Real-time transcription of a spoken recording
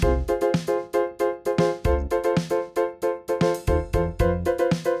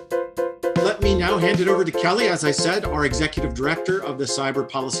me now hand it over to Kelly, as I said, our Executive Director of the Cyber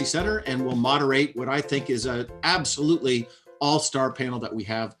Policy Center, and will moderate what I think is an absolutely all-star panel that we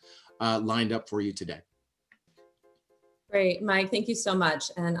have lined up for you today. Great, Mike, thank you so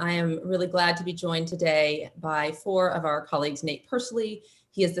much. And I am really glad to be joined today by four of our colleagues. Nate Persley,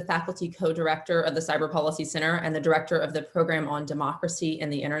 he is the faculty co-director of the Cyber Policy Center and the director of the program on democracy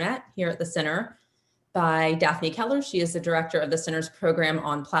and the internet here at the center. By Daphne Keller, she is the director of the center's program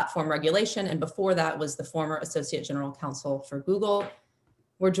on platform regulation, and before that was the former associate general counsel for Google.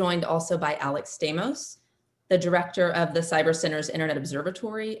 We're joined also by Alex Stamos, the director of the Cyber Center's Internet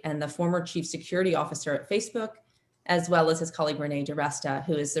Observatory and the former chief security officer at Facebook, as well as his colleague Renee DiResta,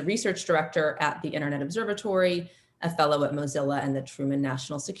 who is the research director at the Internet Observatory, a fellow at Mozilla and the Truman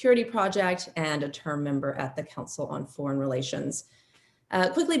National Security Project, and a term member at the Council on Foreign Relations.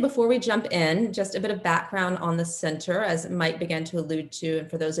 Quickly, before we jump in, just a bit of background on the center, as Mike began to allude to, and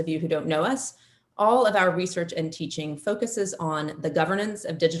for those of you who don't know us, all of our research and teaching focuses on the governance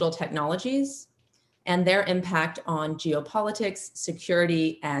of digital technologies and their impact on geopolitics,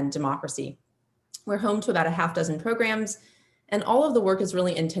 security, and democracy. We're home to about a half dozen programs, and all of the work is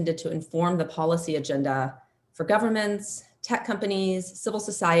really intended to inform the policy agenda for governments, tech companies, civil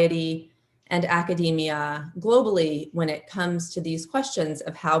society, and academia globally when it comes to these questions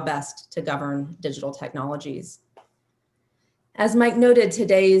of how best to govern digital technologies. As Mike noted,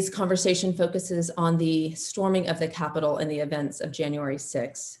 today's conversation focuses on the storming of the Capitol and the events of January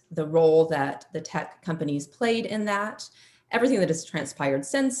 6th, the role that the tech companies played in that, everything that has transpired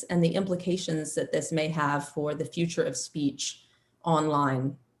since, and the implications that this may have for the future of speech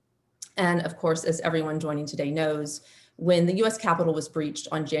online. And of course, as everyone joining today knows, when the US Capitol was breached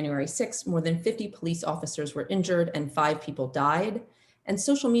on January 6th, more than 50 police officers were injured and 5 people died. And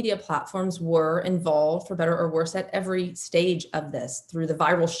social media platforms were involved, for better or worse, at every stage of this, through the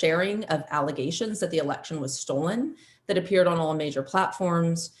viral sharing of allegations that the election was stolen that appeared on all major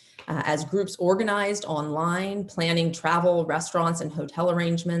platforms, as groups organized online, planning travel, restaurants, and hotel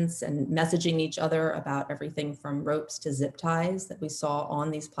arrangements, and messaging each other about everything from ropes to zip ties that we saw on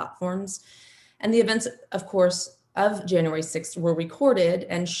these platforms. And the events, of course, of January 6th were recorded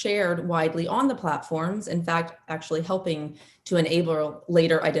and shared widely on the platforms, in fact, actually helping to enable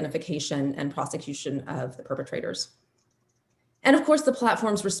later identification and prosecution of the perpetrators. And of course, the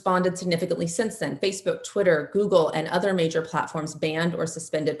platforms responded significantly since then. Facebook, Twitter, Google, and other major platforms banned or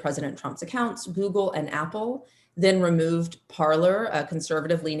suspended President Trump's accounts. Google and Apple then removed Parler, a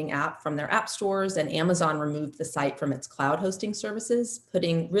conservative-leaning app, from their app stores, and Amazon removed the site from its cloud hosting services,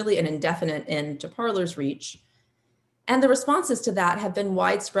 putting really an indefinite end to Parler's reach. And the responses to that have been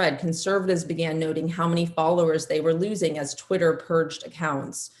widespread. Conservatives began noting how many followers they were losing as Twitter purged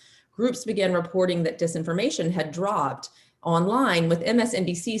accounts. Groups began reporting that disinformation had dropped online, with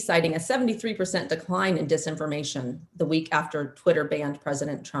MSNBC citing a 73% decline in disinformation the week after Twitter banned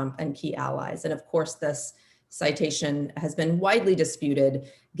President Trump and key allies. And of course, this citation has been widely disputed,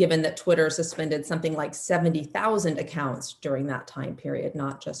 given that Twitter suspended something like 70,000 accounts during that time period,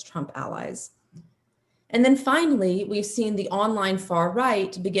 not just Trump allies. And then finally, we've seen the online far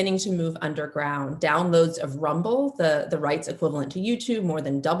right beginning to move underground. Downloads of Rumble, the right's equivalent to YouTube, more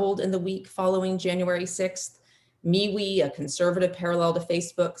than doubled in the week following January 6th. MeWe, a conservative parallel to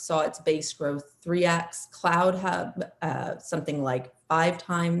Facebook, saw its base growth 3x. CloudHub, something like 5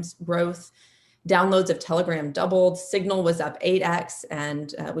 times growth. Downloads of Telegram doubled. Signal was up 8x.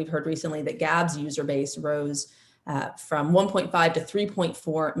 And we've heard recently that Gab's user base rose from 1.5 to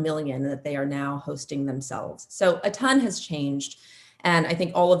 3.4 million that they are now hosting themselves. So a ton has changed. And I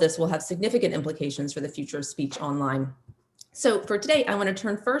think all of this will have significant implications for the future of speech online. So for today, I want to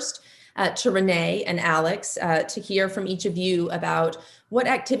turn first to Renee and Alex to hear from each of you about what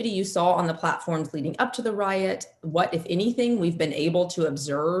activity you saw on the platforms leading up to the riot, what, if anything, we've been able to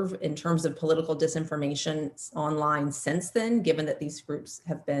observe in terms of political disinformation online since then, given that these groups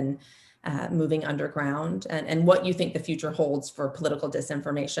have been moving underground, and what you think the future holds for political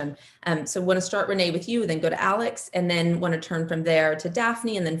disinformation. So I want to start, Renee, with you, then go to Alex, and then want to turn from there to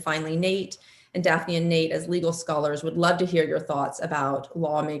Daphne, and then finally Nate. And Daphne and Nate, as legal scholars, would love to hear your thoughts about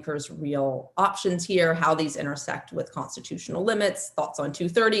lawmakers' real options here, how these intersect with constitutional limits, thoughts on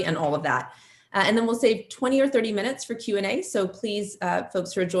 230, and all of that. And then we'll save 20 or 30 minutes for Q&A. So please,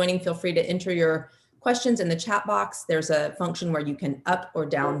 folks who are joining, feel free to enter your questions in the chat box. There's a function where you can up or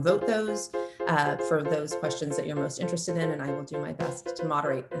down vote those for those questions that you're most interested in, and I will do my best to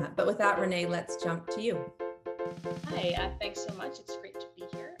moderate. But with that, Renee, let's jump to you. Hi, thanks so much. It's great